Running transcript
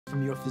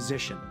from your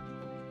physician.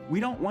 We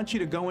don't want you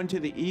to go into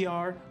the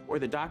ER or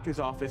the doctor's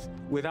office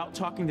without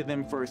talking to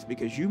them first,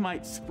 because you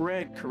might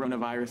spread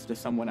coronavirus to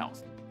someone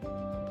else.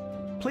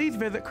 Please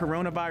visit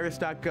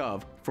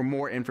coronavirus.gov for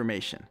more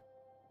information.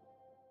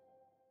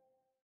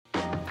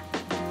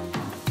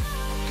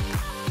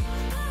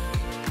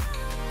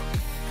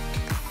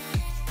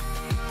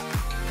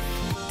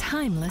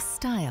 Timeless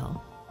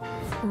style,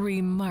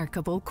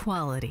 remarkable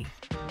quality,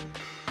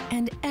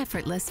 and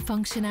effortless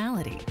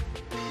functionality.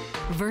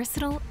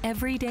 Versatile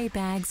everyday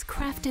bags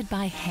crafted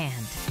by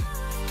hand,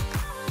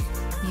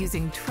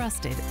 using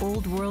trusted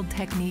old world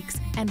techniques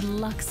and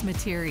luxe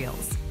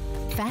materials.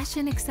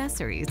 Fashion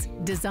accessories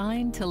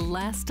designed to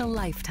last a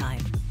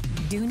lifetime.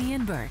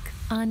 Dooney & Burke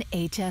on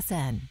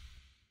HSN.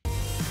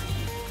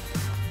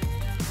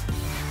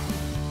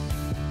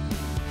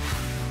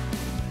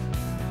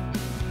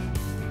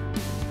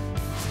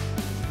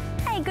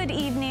 Good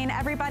evening,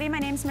 everybody. My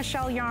name's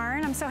Michelle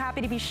Yarn. I'm so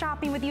happy to be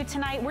shopping with you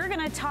tonight. We're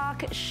gonna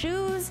talk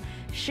shoes,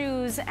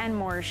 shoes, and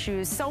more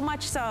shoes. So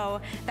much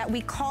so that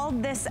we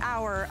called this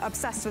hour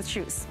Obsessed with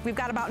Shoes. We've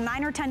got about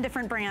 9 or 10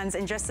 different brands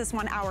in just this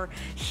 1 hour.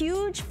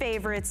 Huge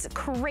favorites,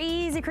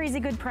 crazy, crazy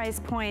good price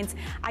points.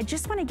 I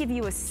just wanna give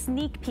you a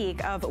sneak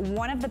peek of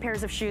one of the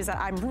pairs of shoes that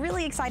I'm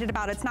really excited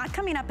about. It's not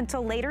coming up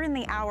until later in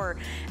the hour.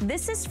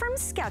 This is from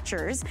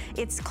Skechers.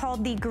 It's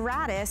called the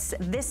Gratis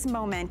This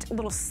Moment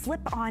little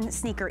slip-on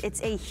sneaker.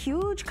 It's a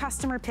huge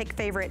customer pick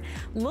favorite.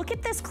 Look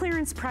at this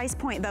clearance price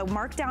point though,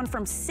 marked down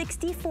from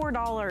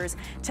 $64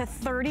 to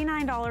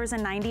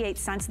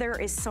 $39.98.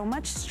 There is so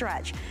much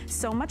stretch,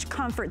 so much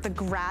comfort. The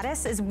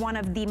Gratis is one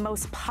of the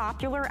most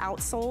popular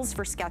outsoles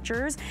for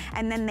Skechers,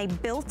 and then they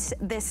built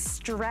this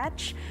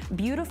stretch,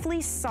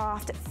 beautifully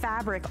soft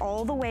fabric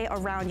all the way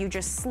around. You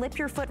just slip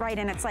your foot right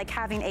in. It's like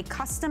having a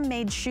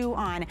custom-made shoe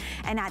on,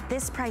 and at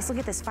this price, look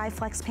at this, 5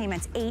 flex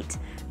payments,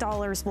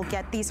 $8 will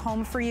get these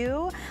home for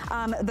you.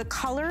 The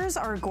colors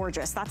are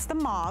gorgeous. That's the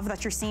mauve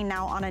that you're seeing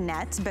now on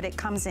Annette, but it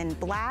comes in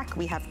black,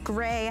 we have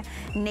gray,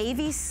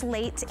 navy,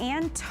 slate,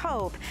 and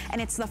taupe,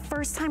 and it's the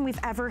first time we've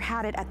ever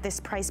had it at this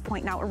price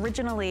point. Now,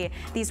 originally,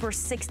 these were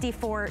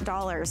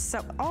 $64,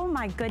 so oh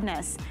my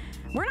goodness.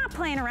 We're not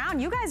playing around.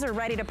 You guys are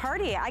ready to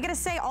party. I gotta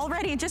say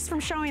already, just from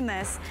showing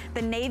this,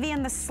 the navy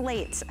and the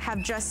slate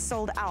have just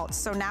sold out.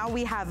 So now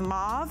we have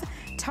mauve,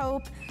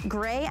 taupe,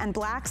 gray, and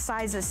black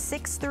sizes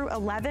 6 through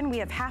 11. We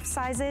have half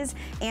sizes,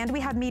 and we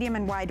have medium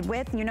and wide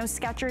width. You know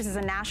Skechers is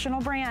a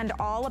national brand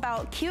all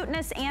about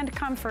cuteness and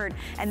comfort,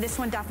 and this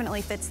one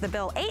definitely fits the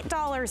bill.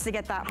 $8 to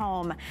get that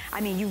home.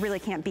 I mean, you really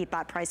can't beat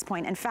that price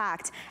point. In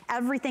fact,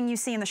 everything you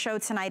see in the show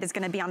tonight is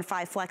gonna be on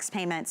 5 flex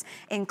payments,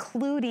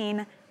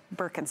 including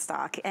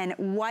Birkenstock. And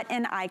what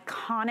an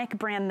iconic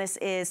brand this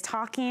is.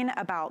 Talking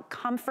about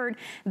comfort,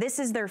 this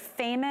is their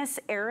famous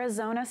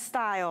Arizona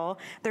style.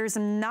 There's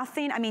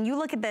nothing, I mean, you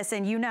look at this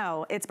and you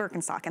know it's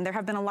Birkenstock, and there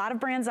have been a lot of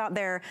brands out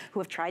there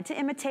who have tried to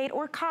imitate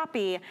or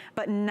copy,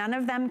 but none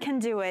of them can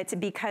do it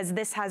because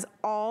this has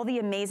all the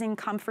amazing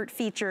comfort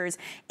features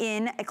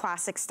in a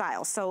classic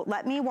style. So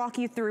let me walk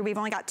you through. We've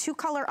only got 2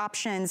 color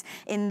options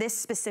in this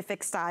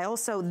specific style.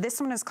 So this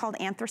one is called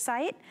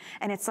Anthracite,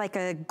 and it's like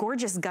a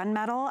gorgeous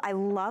gunmetal. I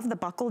love the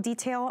buckle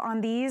detail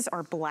on these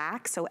are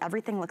black, so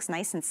everything looks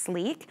nice and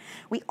sleek.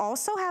 We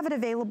also have it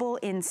available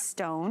in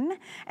stone,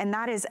 and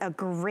that is a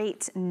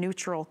great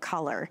neutral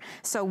color.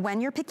 So when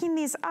you're picking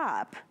these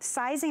up,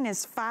 sizing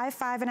is 5,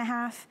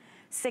 5.5,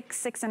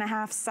 6,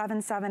 6.5, 7,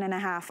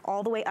 7.5,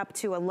 all the way up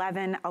to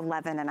 11,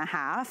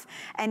 11.5.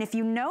 And if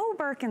you know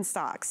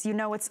Birkenstocks, you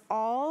know it's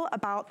all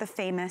about the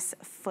famous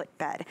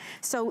footbed.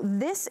 So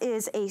this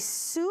is a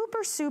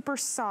super, super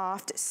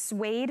soft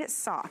suede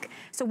sock.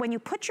 So when you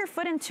put your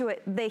foot into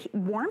it, the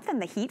warmth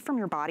and the heat from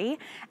your body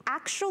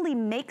actually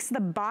makes the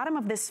bottom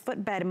of this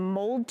footbed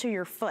mold to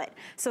your foot.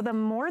 So the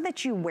more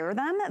that you wear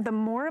them, the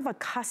more of a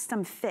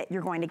custom fit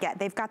you're going to get.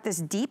 They've got this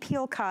deep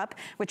heel cup,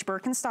 which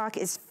Birkenstock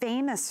is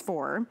famous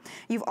for.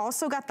 You've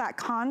also got that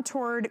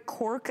contoured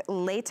cork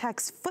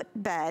latex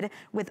footbed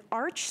with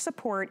arch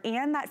support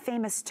and that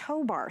famous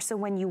toe bar. So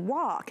when you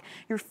walk,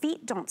 your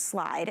feet don't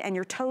slide and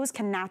your toes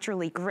can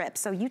naturally grip.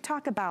 So you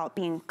talk about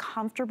being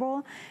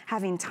comfortable,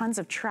 having tons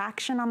of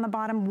traction on the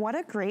bottom. What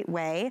a great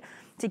way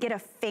to get a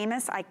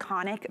famous,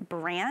 iconic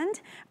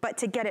brand, but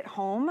to get it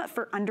home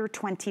for under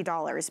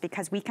 $20,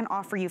 because we can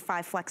offer you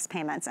 5 flex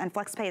payments. And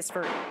flex pay is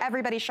for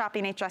everybody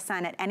shopping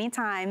HSN at any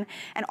time.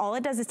 And all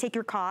it does is take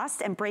your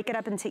cost and break it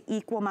up into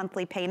equal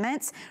monthly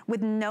payments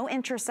with no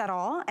interest at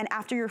all. And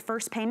after your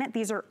first payment,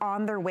 these are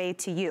on their way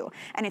to you.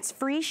 And it's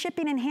free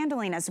shipping and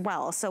handling as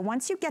well. So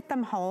once you get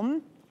them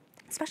home,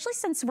 especially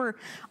since we're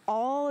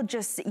all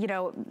just, you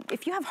know,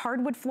 if you have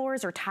hardwood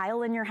floors or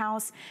tile in your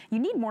house, you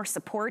need more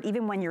support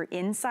even when you're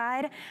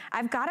inside.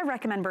 I've got to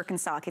recommend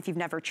Birkenstock if you've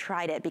never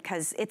tried it,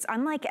 because it's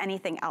unlike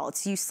anything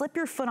else. You slip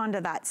your foot onto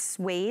that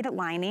suede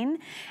lining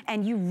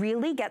and you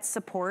really get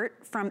support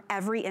from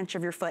every inch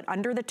of your foot,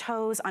 under the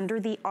toes, under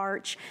the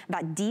arch,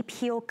 that deep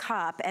heel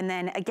cup. And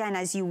then again,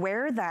 as you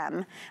wear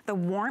them, the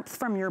warmth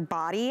from your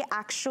body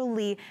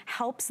actually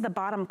helps the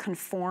bottom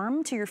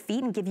conform to your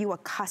feet and give you a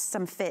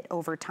custom fit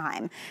over time.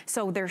 time.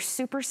 So they're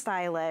super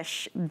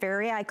stylish,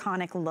 very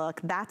iconic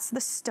look. That's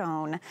the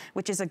stone,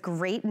 which is a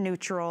great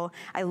neutral.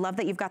 I love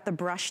that you've got the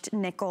brushed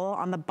nickel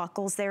on the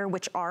buckles there,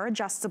 which are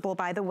adjustable,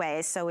 by the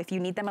way. So if you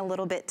need them a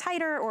little bit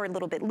tighter or a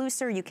little bit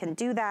looser, you can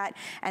do that.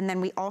 And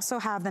then we also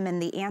have them in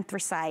the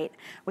anthracite,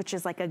 which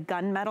is like a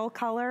gunmetal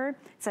color.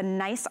 It's a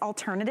nice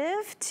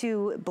alternative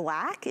to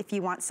black. If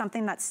you want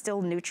something that's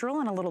still neutral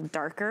and a little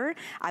darker,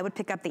 I would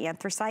pick up the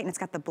anthracite, and it's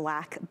got the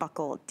black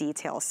buckle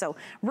detail. So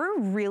we're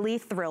really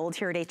thrilled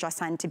here at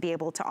HSN to be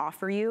able to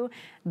offer you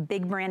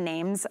big brand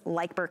names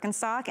like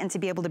Birkenstock and to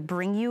be able to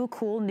bring you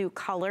cool new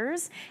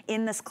colors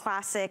in this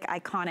classic,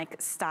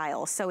 iconic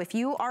style. So if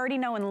you already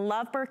know and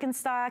love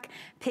Birkenstock,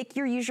 pick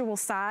your usual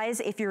size.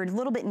 If you're a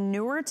little bit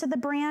newer to the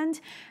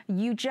brand,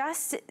 you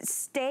just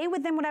stay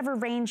within whatever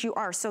range you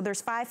are. So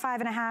there's 5,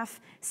 5.5,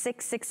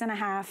 6,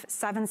 6.5,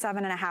 7,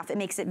 7.5. It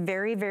makes it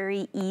very,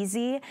 very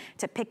easy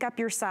to pick up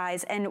your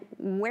size and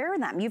wear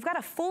them. You've got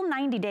a full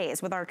 90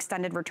 days with our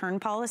extended return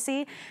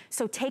policy.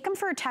 So take them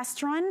for a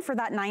test run for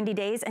that 90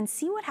 days and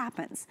see what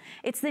happens.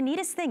 It's the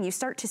neatest thing. You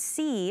start to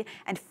see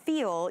and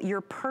feel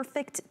your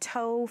perfect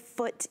toe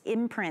foot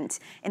imprint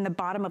in the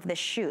bottom of this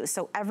shoe.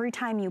 So every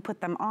time you put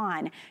them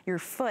on, your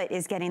foot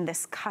is getting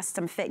this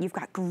custom fit. You've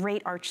got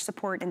great arch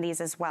support in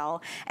these as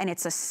well. And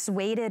it's a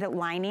suede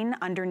lining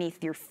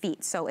underneath your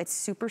feet. So it's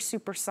super,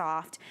 super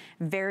soft,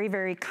 very,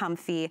 very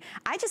comfy.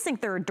 I just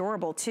think they're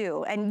adorable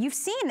too. And you've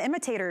seen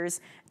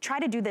imitators try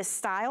to do this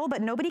style,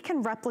 but nobody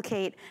can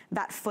replicate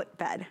that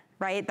footbed,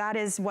 right? That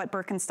is what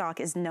Birkenstock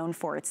is known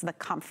for. It's the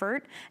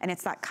comfort and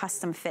it's that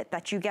custom fit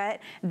that you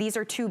get. These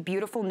are two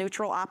beautiful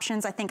neutral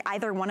options. I think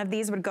either one of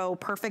these would go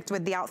perfect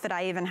with the outfit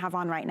I even have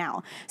on right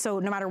now. So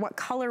no matter what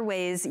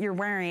colorways you're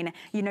wearing,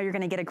 you know you're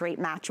gonna get a great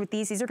match with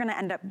these. These are gonna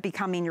end up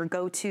becoming your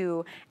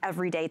go-to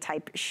everyday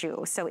type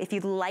shoe. So if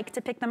you'd like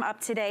to pick them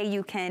up today,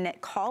 you can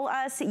call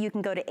us. You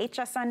can go to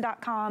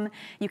hsn.com.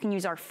 You can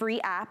use our free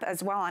app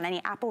as well on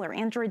any Apple or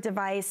Android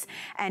device.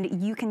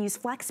 And you can use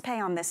FlexPay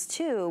on this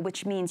too,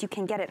 which means you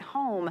can get it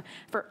home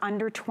for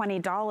under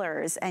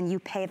 $20 and you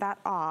pay that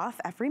off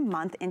every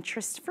month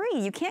interest-free.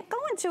 You can't go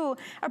into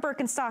a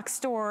Birkenstock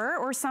store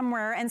or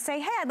somewhere and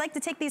say, hey, I'd like to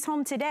take these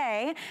home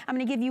today. I'm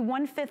gonna give you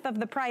 1/5 of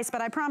the price,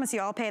 but I promise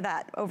you I'll pay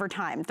that over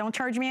time. Don't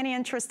charge me any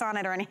interest on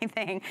it or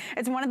anything.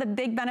 It's one of the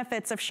big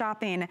benefits of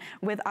shopping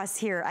with us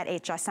here at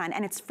HSN.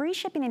 And it's free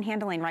shipping and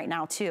handling right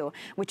now too,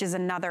 which is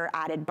another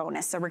added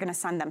bonus. So we're gonna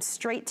send them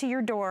straight to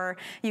your door.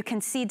 You can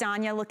see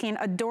Danya looking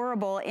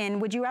adorable in,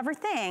 would you ever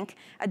think,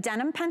 a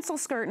denim pencil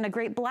skirt and a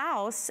great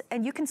blouse,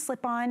 and you can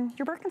slip on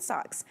your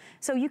Birkenstocks.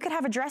 So you could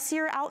have a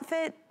dressier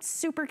outfit,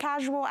 super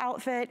casual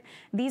outfit.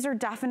 These are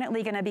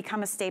definitely gonna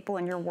become a staple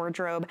in your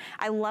wardrobe.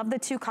 I love the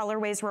two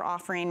colorways we're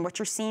offering. What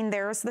you're seeing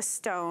there is the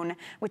stone,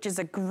 which is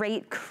a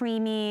great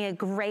creamy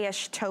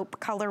grayish taupe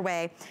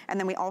colorway. And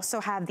then we also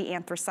have the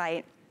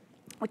anthracite,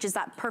 which is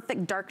that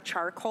perfect dark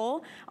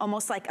charcoal,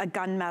 almost like a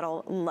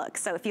gunmetal look.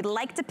 So if you'd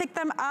like to pick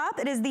them up,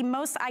 it is the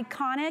most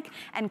iconic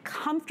and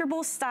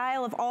comfortable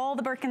style of all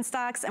the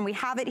Birkenstocks, and we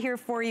have it here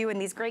for you in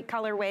these great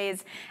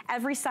colorways.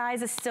 Every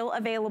size is still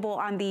available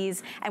on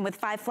these, and with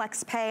 5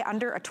 Flex Pay,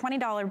 under a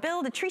 $20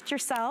 bill to treat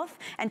yourself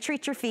and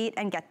treat your feet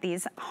and get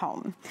these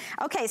home.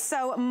 Okay,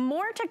 so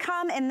more to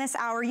come in this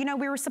hour. You know,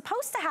 we were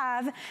supposed to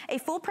have a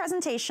full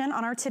presentation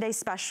on our Today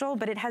Special,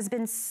 but it has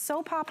been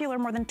so popular,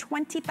 more than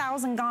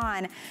 20,000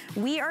 gone.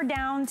 We are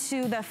down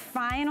to the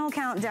final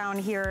countdown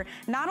here,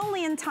 not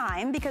only in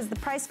time, because the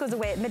price goes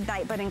away at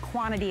midnight, but in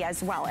quantity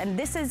as well. And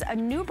this is a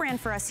new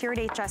brand for us here at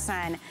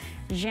HSN,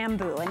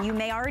 Jambu. And you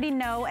may already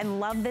know and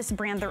love this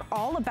brand. They're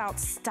all about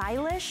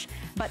stylish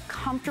but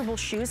comfortable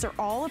shoes. They're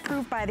all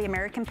approved by the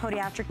American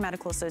Podiatric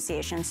Medical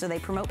Association, so they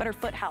promote better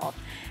foot health.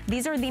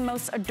 These are the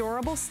most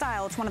adorable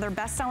style. It's one of their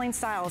best-selling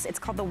styles. It's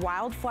called the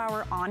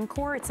Wildflower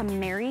Encore. It's a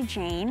Mary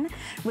Jane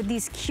with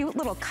these cute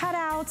little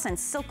cutouts and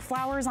silk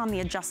flowers on the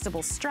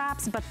adjustable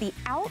straps, but the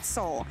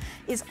outsole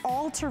is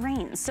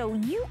all-terrain. So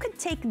you could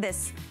take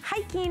this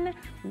hiking,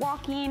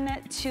 walking,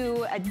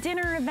 to a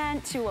dinner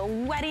event, to a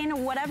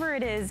wedding, whatever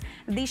it is.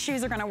 These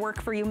shoes are gonna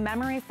work for you.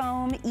 Memory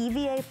foam,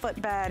 EVA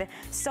footbed,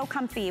 so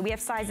comfy. We have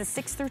sizes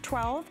 6 through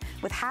 12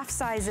 with half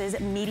sizes,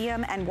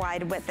 medium and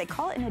wide width. They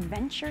call it an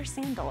adventure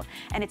sandal,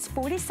 and it's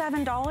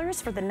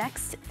 $47 for the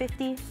next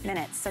 50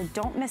 minutes. So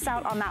don't miss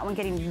out on that one,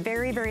 getting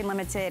very, very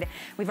limited.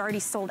 We've already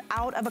sold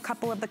out of a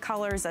couple of the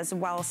colors as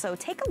well. So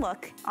take a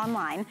look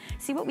online,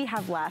 see what we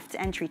have left,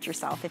 and treat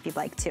yourself if you'd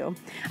like to.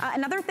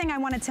 Another thing I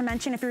wanted to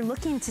mention, if you're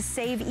looking to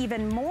save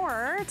even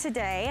more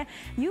today,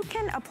 you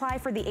can apply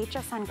for the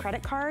HSN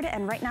credit card,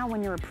 and right now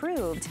when you're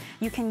approved,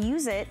 you can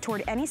use it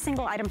toward any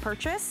single item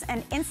purchase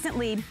and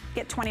instantly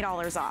get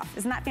 $20 off.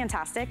 Isn't that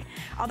fantastic?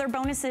 Other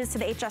bonuses to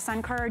the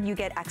HSN card, you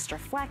get extra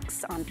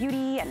flex on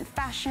beauty and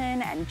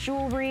fashion and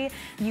jewelry.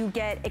 You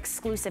get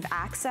exclusive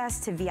access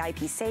to VIP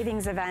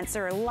savings events.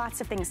 There are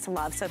lots of things to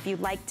love. So if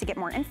you'd like to get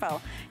more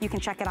info, you can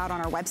check it out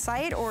on our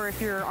website, or if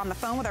you're on the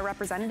phone with our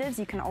representatives,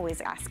 you can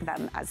always ask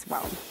them as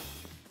well.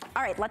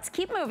 All right, let's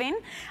keep moving.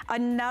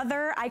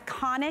 Another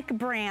iconic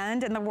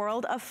brand in the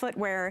world of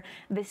footwear,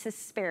 this is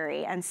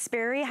Sperry. And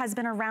Sperry has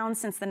been around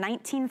since the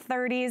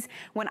 1930s.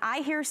 When I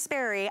hear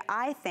Sperry,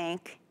 I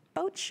think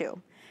boat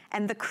shoe.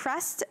 And the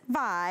crest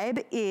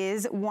vibe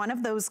is one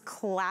of those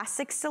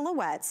classic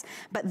silhouettes,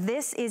 but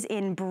this is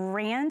in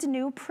brand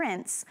new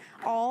prints,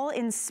 all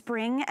in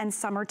spring and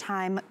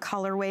summertime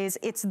colorways.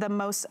 It's the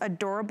most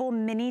adorable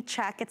mini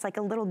check. It's like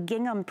a little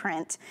gingham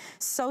print.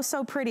 So,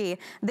 so pretty.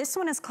 This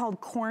one is called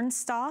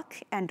Cornstalk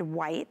and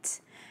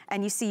White.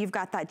 And you see you've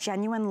got that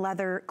genuine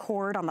leather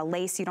cord on the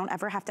lace. You don't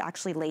ever have to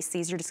actually lace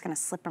these. You're just gonna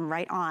slip them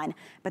right on.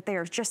 But they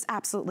are just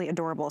absolutely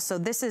adorable. So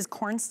this is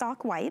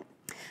Cornstalk White.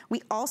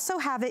 We also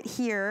have it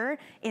here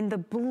in the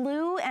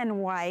blue and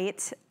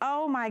white.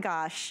 Oh my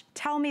gosh,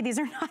 tell me these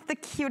are not the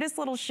cutest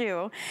little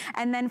shoe.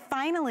 And then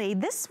finally,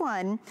 this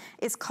one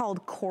is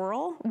called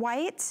Coral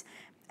White.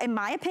 In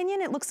my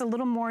opinion, it looks a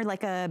little more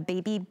like a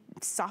baby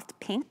soft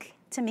pink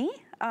to me.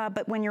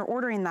 But when you're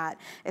ordering that,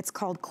 it's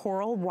called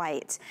Coral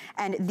White.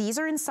 And these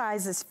are in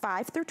sizes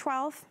 5 through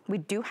 12. We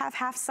do have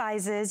half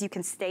sizes. You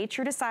can stay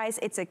true to size.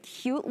 It's a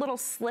cute little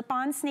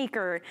slip-on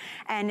sneaker.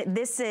 And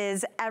this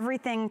is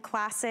everything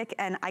classic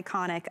and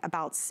iconic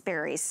about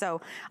Sperry. So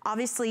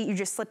obviously you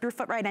just slip your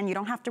foot right in. You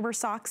don't have to wear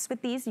socks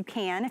with these. You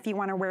can if you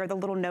want to wear the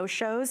little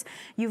no-shows.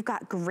 You've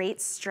got great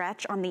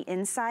stretch on the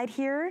inside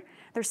here.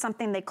 There's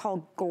something they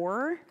call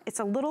gore. It's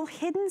a little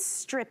hidden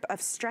strip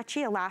of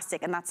stretchy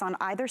elastic, and that's on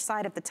either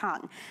side of the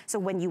tongue. So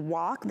when you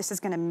walk, this is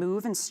gonna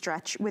move and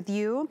stretch with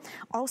you.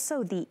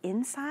 Also, the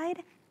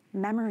inside,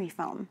 memory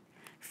foam.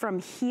 From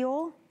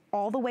heel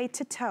all the way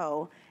to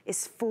toe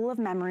is full of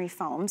memory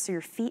foam, so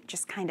your feet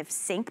just kind of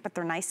sink, but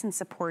they're nice and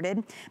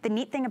supported. The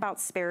neat thing about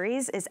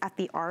Sperry's is at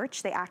the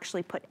arch, they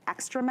actually put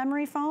extra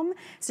memory foam,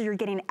 so you're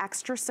getting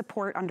extra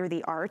support under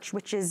the arch,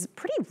 which is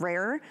pretty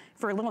rare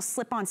for a little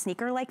slip-on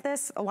sneaker like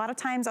this. A lot of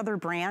times other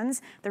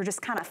brands, they're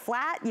just kind of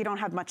flat, you don't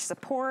have much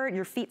support,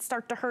 your feet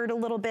start to hurt a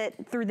little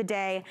bit through the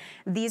day.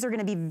 These are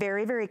gonna be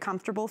very, very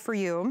comfortable for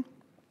you.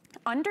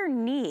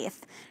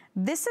 Underneath,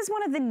 this is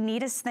one of the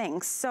neatest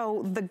things.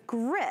 So the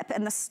grip,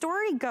 and the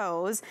story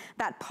goes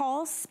that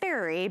Paul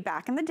Sperry,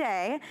 back in the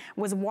day,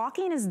 was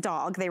walking his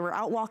dog. They were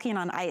out walking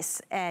on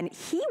ice, and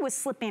he was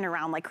slipping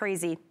around like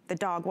crazy. The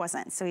dog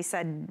wasn't. So he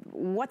said,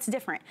 what's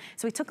different?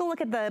 So he took a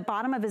look at the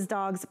bottom of his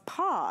dog's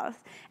paw,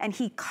 and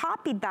he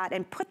copied that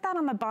and put that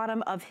on the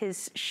bottom of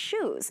his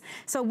shoes.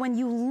 So when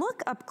you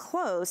look up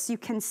close, you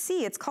can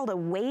see it's called a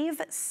wave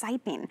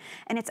siping,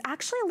 and it's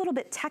actually a little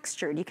bit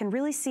textured. You can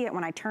really see it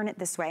when I turn it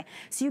this way.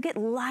 So you get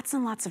lots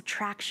and lots of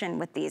traction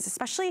with these,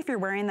 especially if you're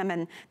wearing them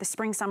in the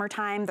spring,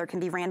 summertime. There can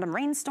be random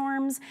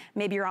rainstorms.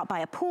 Maybe you're out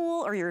by a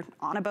pool or you're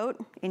on a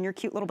boat in your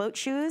cute little boat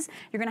shoes.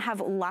 You're gonna have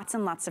lots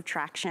and lots of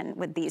traction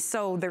with these.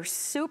 So they're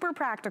super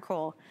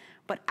practical,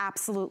 but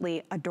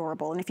absolutely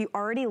adorable. And if you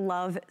already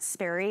love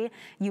Sperry,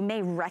 you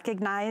may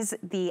recognize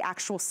the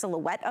actual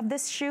silhouette of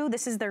this shoe.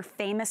 This is their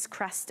famous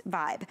crest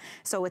vibe.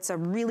 So it's a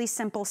really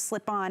simple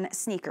slip-on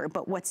sneaker,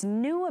 but what's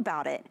new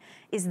about it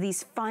is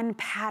these fun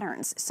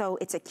patterns. So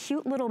it's a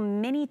cute little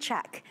mini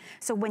check.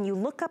 So when you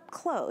look up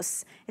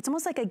close, it's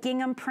almost like a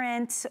gingham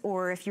print,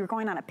 or if you're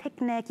going on a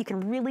picnic, you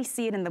can really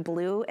see it in the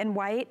blue and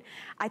white.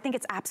 I think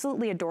it's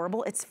absolutely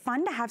adorable. It's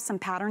fun to have some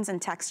patterns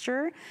and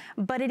texture,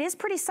 but it is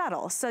pretty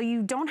subtle. So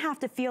you don't have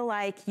to feel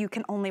like you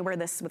can only wear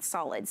this with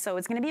solids. So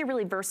it's gonna be a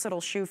really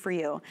versatile shoe for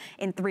you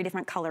in 3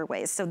 different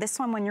colorways. So this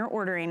one, when you're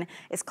ordering,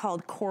 is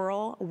called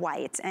Coral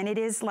White, and it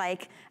is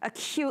like a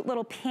cute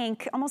little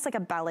pink, almost like a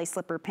ballet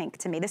slipper pink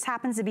to me. This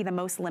happens to be the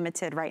most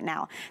limited right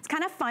now. It's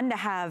kind of fun to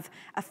have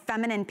a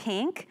feminine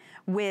pink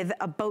with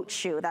a boat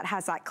shoe that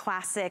has that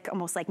classic,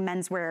 almost like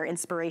menswear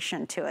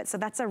inspiration to it. So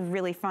that's a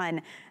really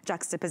fun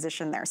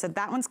juxtaposition there. So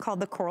that one's called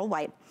the Coral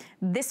White.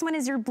 This one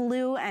is your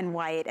blue and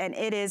white, and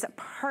it is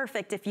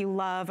perfect if you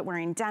love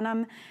wearing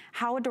denim.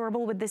 How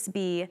adorable would this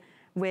be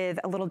with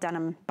a little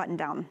denim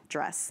button-down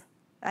dress?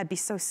 That'd be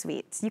so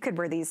sweet. You could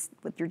wear these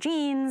with your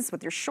jeans,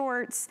 with your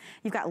shorts.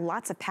 You've got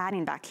lots of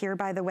padding back here,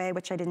 by the way,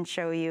 which I didn't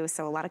show you,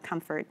 so a lot of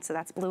comfort. So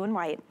that's blue and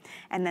white.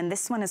 And then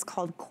this one is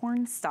called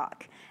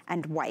Cornstalk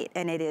and White,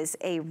 and it is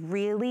a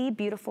really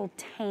beautiful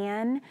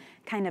tan,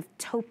 kind of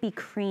taupey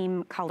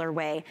cream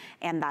colorway,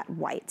 and that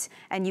white.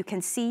 And you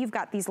can see you've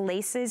got these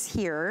laces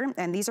here,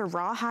 and these are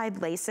rawhide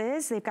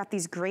laces. They've got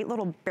these great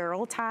little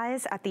barrel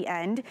ties at the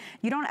end.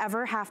 You don't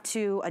ever have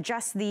to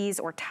adjust these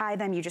or tie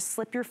them. You just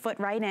slip your foot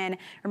right in.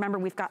 Remember,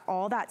 we've got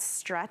all that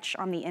stretch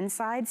on the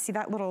inside. See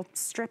that little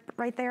strip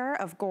right there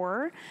of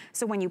gore?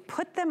 So when you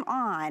put them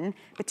on,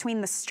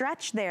 between the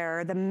stretch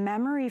there, the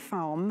memory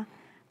foam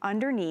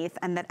underneath,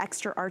 and that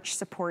extra arch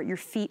support, your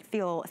feet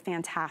feel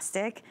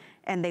fantastic.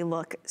 and they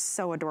look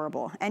so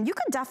adorable. And you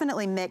could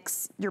definitely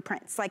mix your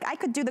prints. Like I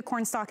could do the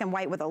cornstalk and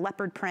white with a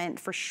leopard print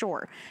for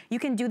sure. You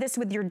can do this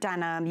with your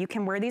denim. You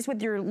can wear these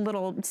with your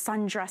little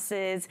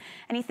sundresses,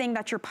 anything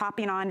that you're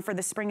popping on for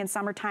the spring and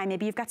summertime.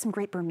 Maybe you've got some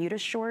great Bermuda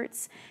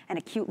shorts and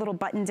a cute little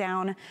button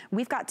down.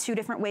 We've got 2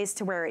 different ways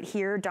to wear it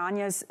here.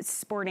 Danya's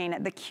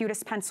sporting the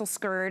cutest pencil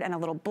skirt and a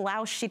little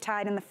blouse she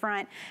tied in the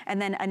front.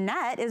 And then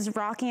Annette is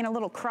rocking a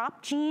little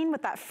crop jean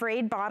with that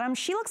frayed bottom.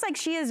 She looks like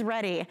she is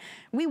ready.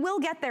 We will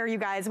get there, you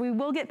guys. We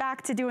will get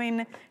back to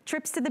doing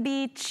trips to the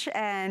beach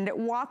and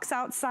walks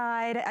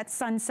outside at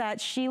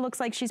sunset. She looks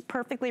like she's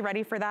perfectly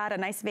ready for that, a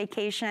nice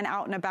vacation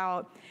out and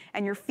about.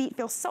 And your feet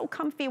feel so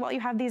comfy while you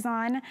have these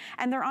on.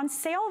 And they're on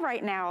sale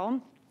right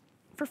now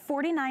for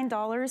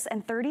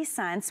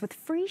 $49.30 with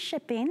free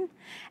shipping.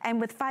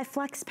 And with 5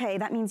 flex pay,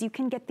 that means you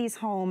can get these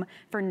home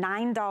for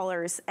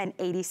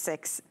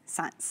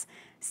 $9.86.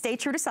 Stay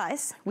true to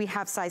size. We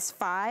have size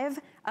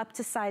 5 up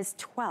to size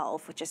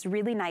 12, which is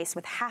really nice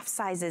with half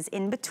sizes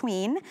in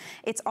between.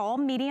 It's all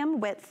medium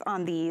width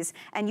on these,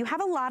 and you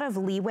have a lot of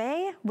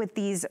leeway with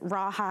these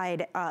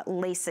rawhide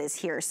laces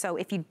here. So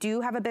if you do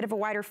have a bit of a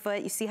wider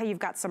foot, you see how you've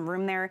got some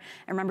room there.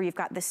 And remember, you've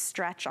got this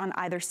stretch on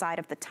either side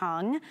of the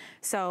tongue.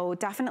 So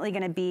definitely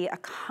gonna be a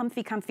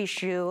comfy, comfy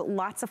shoe,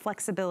 lots of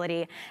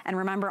flexibility. And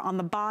remember, on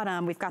the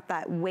bottom, we've got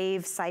that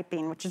wave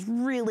siping, which is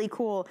really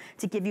cool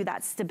to give you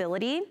that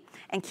stability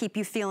and keep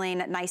you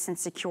feeling nice and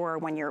secure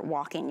when you're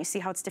walking. You see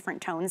how it's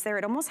different tones there?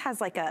 It almost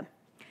has like a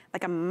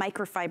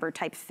microfiber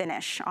type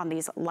finish on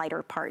these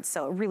lighter parts.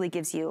 So it really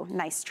gives you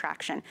nice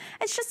traction.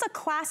 It's just a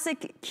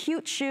classic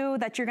cute shoe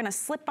that you're gonna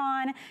slip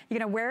on. You're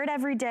gonna wear it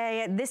every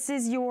day. This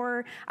is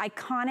your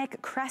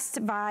iconic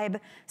crest vibe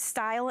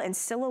style and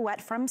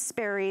silhouette from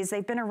Sperry's.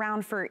 They've been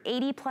around for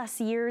 80+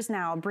 years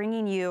now,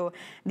 bringing you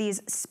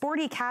these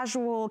sporty,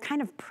 casual,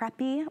 kind of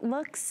preppy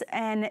looks.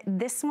 And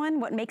this one,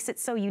 what makes it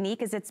so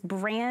unique is it's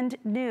brand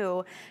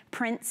new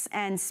prints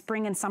and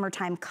spring and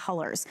summertime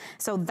colors.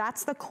 So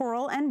that's the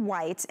coral and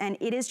white. And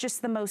it is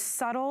just the most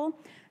subtle,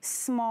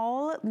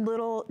 small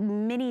little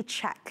mini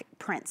check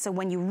print. So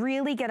when you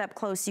really get up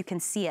close, you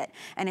can see it.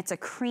 And it's a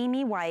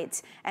creamy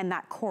white and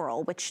that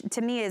coral, which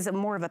to me is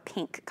more of a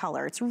pink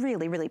color. It's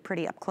really, really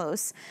pretty up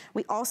close.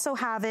 We also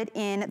have it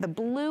in the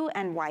blue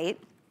and white.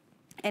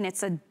 And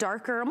it's a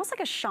darker, almost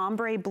like a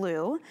chambray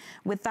blue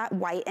with that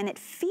white. And it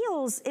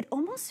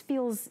almost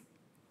feels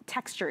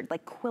textured,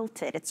 like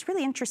quilted. It's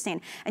really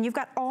interesting. And you've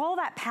got all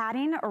that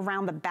padding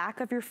around the back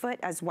of your foot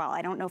as well.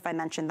 I don't know if I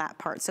mentioned that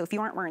part. So if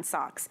you aren't wearing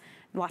socks,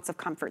 lots of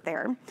comfort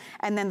there.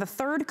 And then the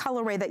third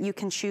colorway that you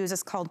can choose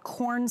is called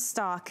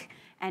cornstalk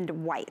and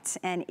white.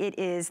 And it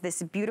is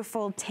this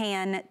beautiful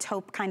tan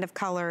taupe kind of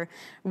color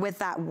with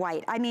that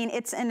white. I mean,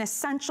 it's an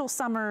essential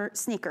summer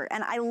sneaker.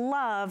 And I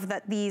love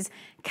that these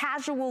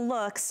casual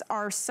looks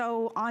are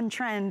so on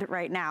trend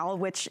right now,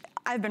 which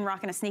I've been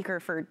rocking a sneaker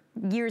for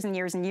years and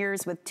years and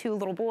years with 2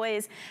 little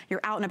boys. You're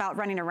out and about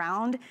running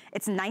around.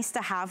 It's nice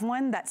to have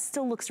one that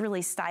still looks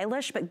really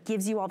stylish, but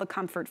gives you all the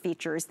comfort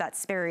features that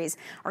Sperry's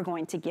are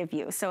going to give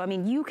you. So, I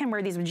mean, you can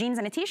wear these with jeans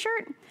and a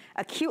t-shirt,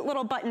 a cute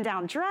little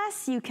button-down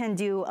dress. You can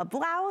do a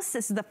blouse.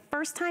 This is the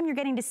first time you're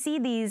getting to see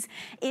these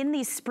in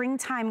these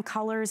springtime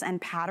colors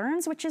and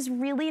patterns, which is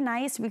really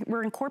nice.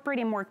 We're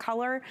incorporating more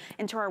color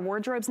into our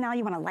wardrobes now.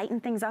 You want to lighten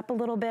things up a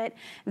little bit.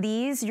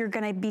 These, you're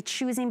going to be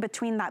choosing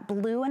between that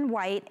blue and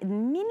white,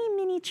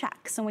 mini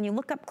check. So when you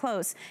look up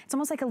close, it's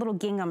almost like a little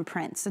gingham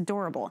print. It's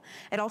adorable.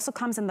 It also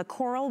comes in the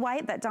coral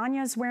white that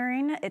Danya's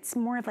wearing. It's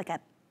more of like a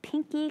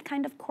pinky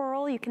kind of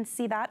coral. You can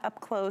see that up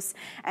close.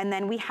 And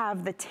then we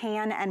have the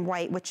tan and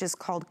white, which is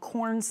called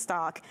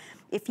cornstalk.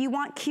 If you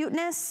want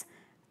cuteness,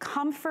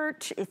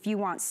 comfort, if you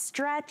want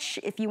stretch,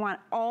 if you want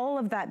all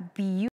of that beauty,